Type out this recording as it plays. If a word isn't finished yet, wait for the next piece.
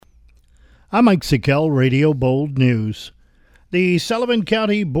I'm Mike Sickell, Radio Bold News. The Sullivan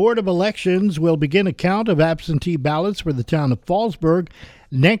County Board of Elections will begin a count of absentee ballots for the town of Fallsburg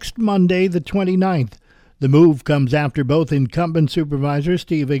next Monday, the 29th. The move comes after both incumbent supervisor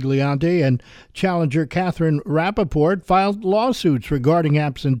Steve Igliante and challenger Catherine Rappaport filed lawsuits regarding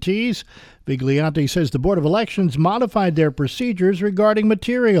absentees. Vigliante says the Board of Elections modified their procedures regarding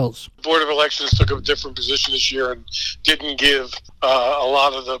materials. The Board of Elections took a different position this year and didn't give a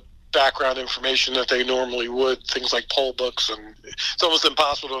lot of the background information that they normally would, things like poll books, and it's almost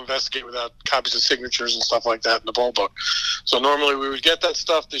impossible to investigate without copies of signatures and stuff like that in the poll book. So normally we would get that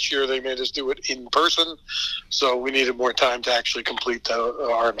stuff. This year they made us do it in person, so we needed more time to actually complete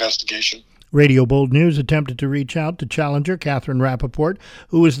our investigation. Radio Bold News attempted to reach out to challenger Catherine Rappaport,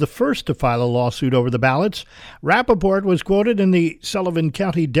 who was the first to file a lawsuit over the ballots. Rappaport was quoted in the Sullivan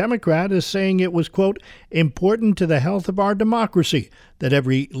County Democrat as saying it was, quote, important to the health of our democracy that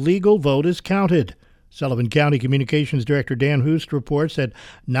every legal vote is counted. Sullivan County Communications Director Dan Hoost reports that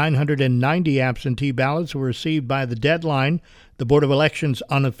 990 absentee ballots were received by the deadline. The Board of Elections'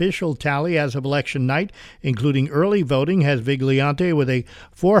 unofficial tally as of election night, including early voting, has Vigliante with a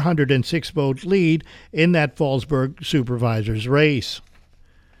 406-vote lead in that Fallsburg supervisor's race.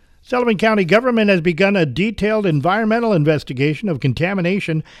 Sullivan County government has begun a detailed environmental investigation of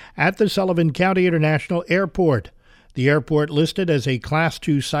contamination at the Sullivan County International Airport. The airport, listed as a Class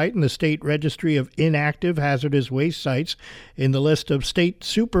II site in the State Registry of Inactive Hazardous Waste Sites in the list of State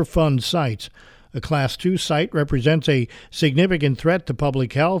Superfund sites. A Class II site represents a significant threat to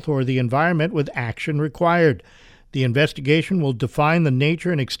public health or the environment with action required. The investigation will define the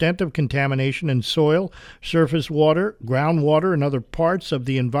nature and extent of contamination in soil, surface water, groundwater, and other parts of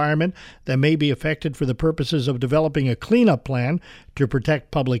the environment that may be affected for the purposes of developing a cleanup plan to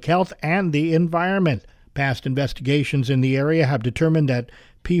protect public health and the environment. Past investigations in the area have determined that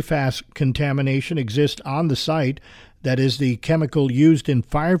PFAS contamination exists on the site, that is, the chemical used in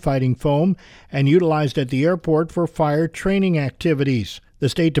firefighting foam and utilized at the airport for fire training activities. The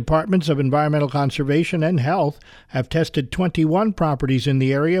State Departments of Environmental Conservation and Health have tested 21 properties in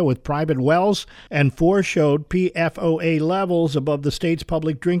the area with private wells, and 4 showed PFOA levels above the state's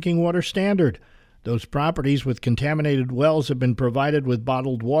public drinking water standard. Those properties with contaminated wells have been provided with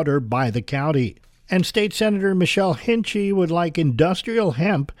bottled water by the county. And State Senator Michelle Hinchey would like industrial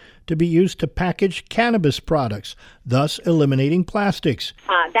hemp to be used to package cannabis products, thus eliminating plastics.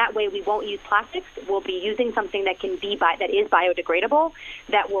 That way we won't use plastics. We'll be using something that that is biodegradable,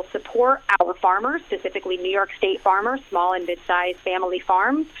 that will support our farmers, specifically New York State farmers, small and mid-sized family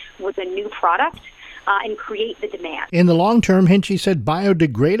farms, with a new product. And create the demand. In the long term, Hinchey said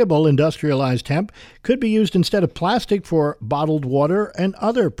biodegradable industrialized hemp could be used instead of plastic for bottled water and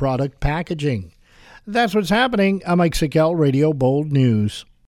other product packaging. That's what's happening. I'm Mike Sickell, Radio Bold News.